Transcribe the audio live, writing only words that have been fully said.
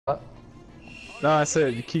No, I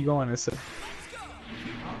said you keep going. I said.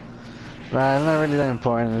 Nah, it's not really that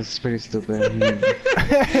important. It's pretty stupid. So you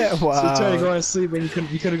trying to Wow. go to sleep and you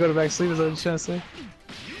couldn't go to back to sleep. Is that what you're trying to say?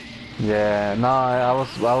 Yeah, no, I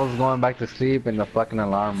was going back to sleep and the fucking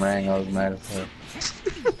alarm rang. I was mad as hell.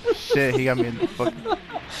 Shit, he got me in the fucking.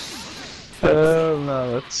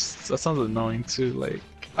 No, that sounds annoying too. Like,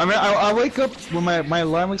 I mean, I wake up when my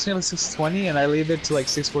alarm wakes me up at 6:20 and I leave it to like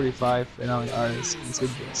 6:45 and I'm like, alright, it's good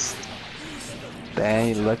rest.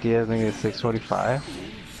 Dang, you lucky ass nigga, 6:45.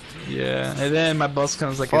 Yeah, and then my bus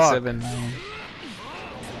comes like Fuck. at 7.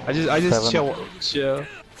 I just 7. chill,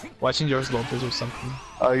 watching George Lopez or something.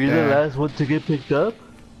 Are you Yeah. the last one to get picked up?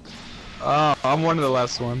 I'm one of the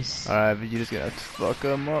last ones. Alright, but you just gotta fuck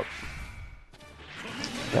him up.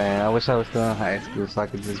 Dang, I wish I was still in high school so I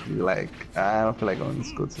could just be like, I don't feel like going to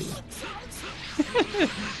school today.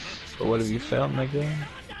 But what have you felt, nigga?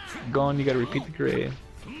 Going, you gotta repeat the grade.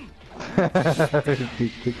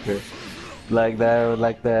 like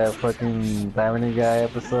that fucking Family Guy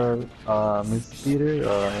episode, Mr. Peter,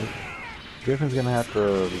 Griffin's gonna have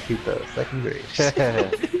to repeat the second grade.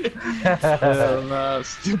 Hell nah,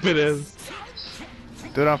 stupid as.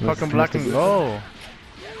 Dude, I'm fucking black and gold.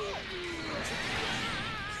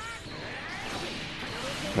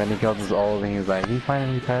 Then he comes his old and he's like, he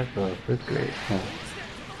finally passed the 5th grade.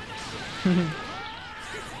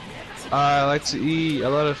 I like to eat a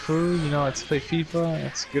lot of food, you know, I like to play FIFA,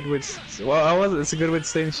 it's a good way to, it's a good way to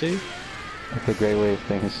stay in shape. That's a great way of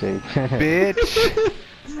staying in shape. Bitch.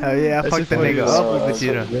 Hell yeah, I That's fucked the just nigga funny, up with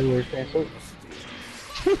Vegeta. Great way of staying in shape.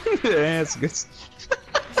 Yeah, it's good.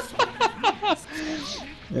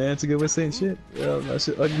 Yeah, it's a good way of saying shit. Yeah, that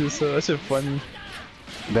shit ugly, so that shit funny.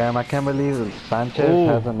 Damn, I can't believe Sanchez Ooh.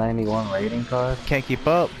 has a 91 rating card. Can't keep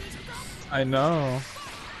up. I know.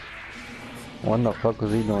 What the fuck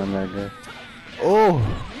was he doing there, guy? Oh,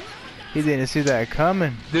 he didn't see that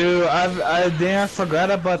coming. Dude, I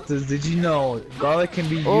forgot about this. Did you know garlic can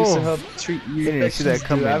be used to help treat He your didn't see that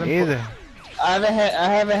infections, dude? coming either. I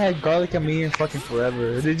haven't had garlic on me in fucking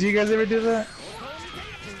forever. Did you guys ever do that?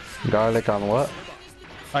 Garlic on what?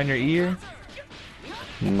 On your ear?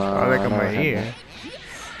 No. I like I on never my had ear. that.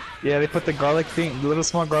 Yeah, they put the garlic thing, the little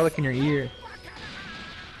small garlic in your ear.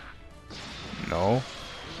 No.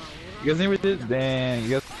 You guys never did? Dang,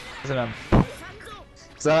 you guys are not.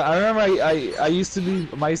 So I remember I used to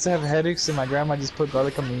have headaches and my grandma just put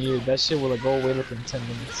garlic on my ear. That shit would like go away within 10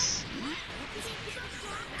 minutes.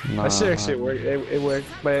 No. That shit actually worked. It worked,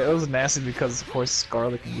 but it was nasty because of course it's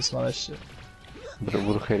garlic and you smell that shit.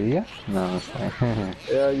 Brujeria? No, it's fine.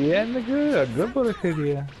 Yeah, nigga, a good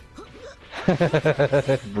brujeria.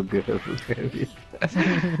 Brujeria.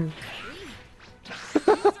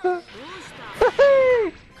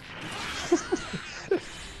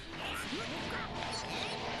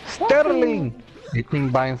 Sterling! You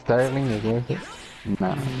think buying Sterling is worth it?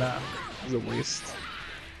 Nah, Nah, it's a waste.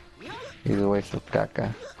 it's a waste of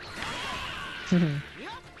caca.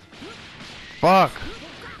 Fuck.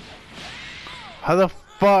 How the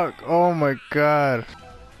fuck? Oh my god.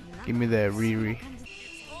 Give me that Riri.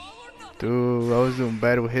 Dude, I was doing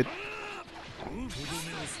bad with hit.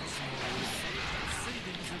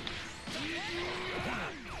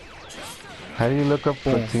 How do you look up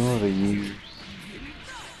the team of the years?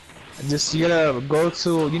 Just you gotta go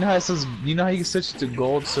to, you know how it says, you know how you can switch to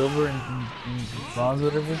gold, silver, and bronze,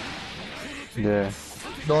 whatever. Yeah.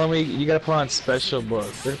 The only way you gotta put on special,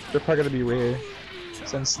 but they're probably gonna be rare,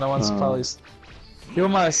 since no one's probably. People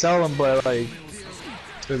might sell them, but like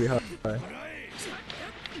it's gonna be hard.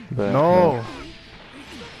 But, No.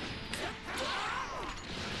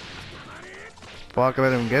 Fuck, I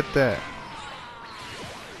let him get that.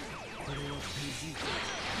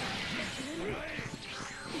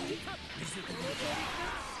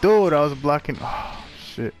 Dude, I was blocking. Oh,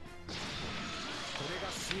 shit.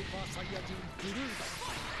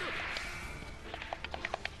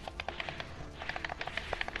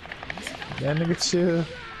 Yeah, nigga, chill.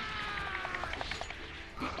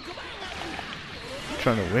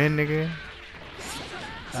 Trying to win, nigga.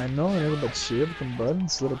 I know, nigga, but chill with them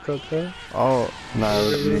buttons, little coco. Oh, nah,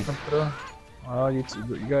 really. Oh, you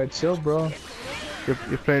gotta chill, bro. you're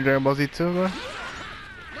playing Dragon Ball Z too, bro?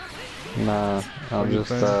 Nah, I'm you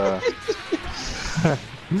just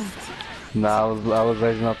nah, I was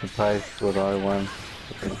raising up the price with R1.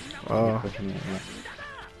 Oh.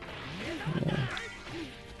 Yeah.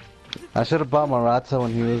 I should have bought Maratha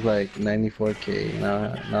when he was like 94k.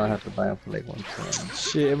 Now I have to buy him for like 120.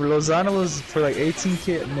 Shit, if Lozano was for like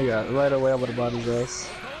 18k, nigga, right away I would've bought his ass.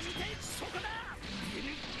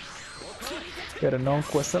 Pero no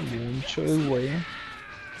cuesta mucho, güey.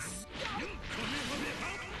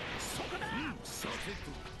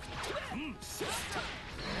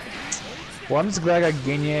 Well, I'm just glad I got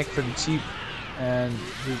Geniac for the cheap, and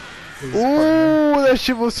his partner. Ooh, that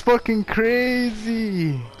shit was fucking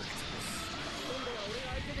crazy.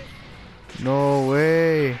 No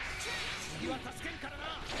way.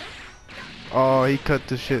 Oh, he cut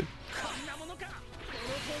the shit.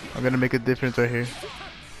 I'm gonna make a difference right here.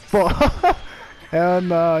 Fuck. Hell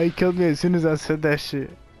no, he killed me as soon as I said that shit.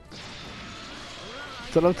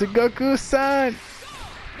 Shout out to Goku-san.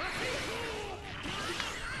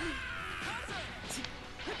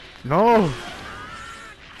 No.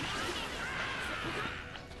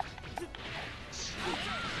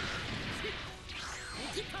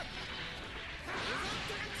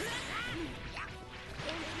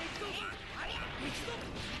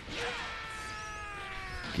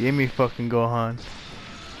 Give me fucking Gohan.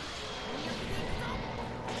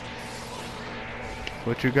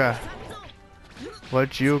 What you got?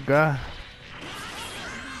 What you got?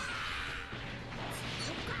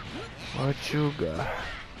 What you got?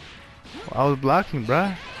 I was blocking,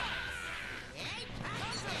 bruh.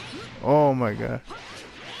 Oh my god.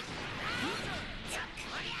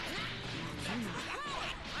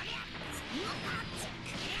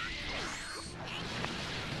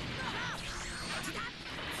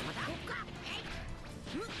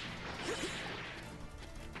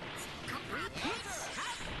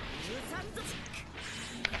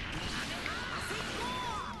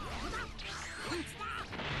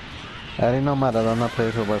 I didn't know Maradona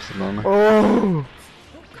played for Barcelona. Oh!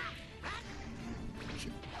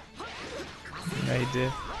 Yeah, he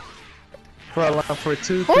did. For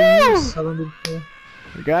 2-3 years. How long did he play?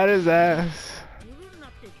 We got his ass.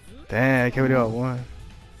 Damn, I can't believe I won.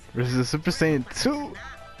 Versus the Super Saiyan 2.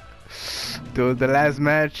 Dude, the last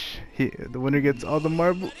match, the winner gets all the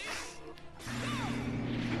marbles.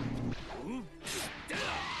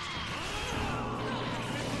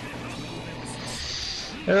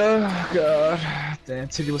 Oh god, damn,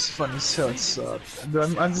 TD was funny, so it sucked.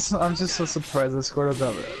 Dude, I'm just so surprised I scored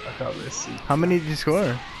that. I thought let's see. How many did you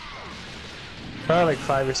score? Probably like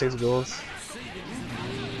 5 or 6 goals.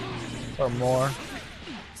 Or more.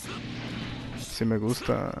 Si me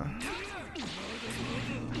gusta.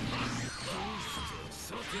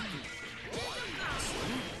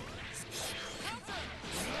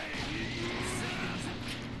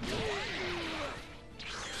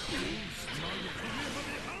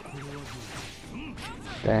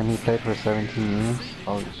 Damn, he played for 17 years?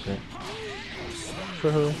 Holy shit.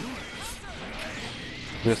 For who?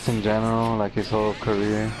 Just in general, like his whole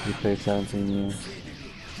career, he played 17 years.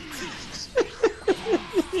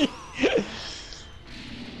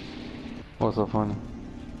 What's so funny?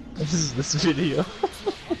 This is this video.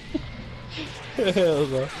 Hell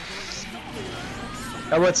no.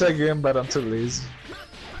 I would take him, but I'm too lazy.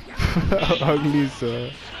 Ugly,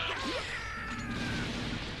 sir.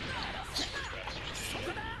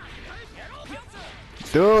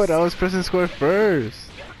 Dude, I was pressing score first.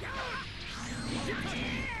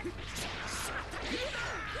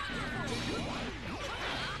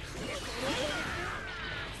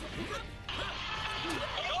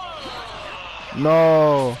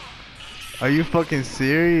 No. Are you fucking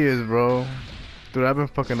serious, bro? Dude, I've been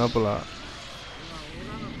fucking up a lot.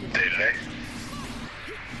 DJ.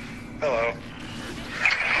 Hello.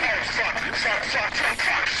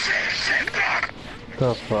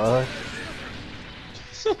 The fuck?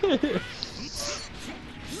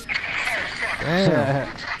 Damn.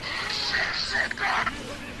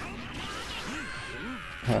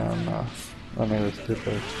 Hell no. I made a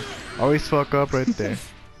stupid. Always fuck up right there.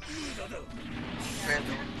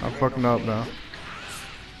 I'm fucking up now.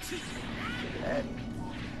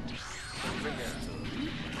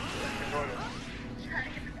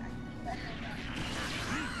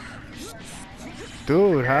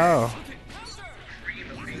 Dude, how?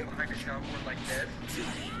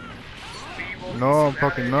 No, I'm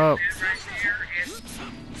fucking up.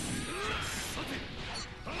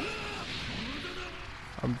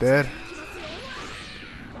 I'm dead.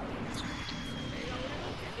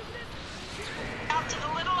 Out to the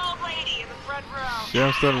little old lady in the front row. Yeah,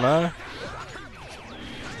 I'm still alive.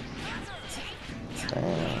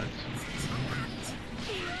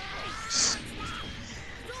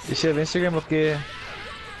 You should have Instagram okay. Wait,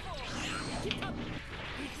 do you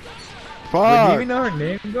Fuck! even know her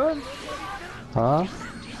name, God? Huh?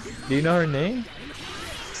 Do you know her name?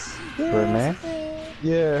 Her name?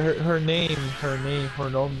 Yeah, her name, her name.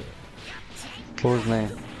 Whose name?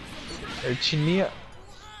 Chinia.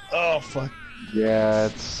 Oh fuck. Yeah,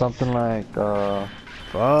 it's something like,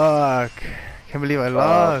 Fuck! Can't believe I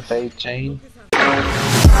lost. Fate Chain.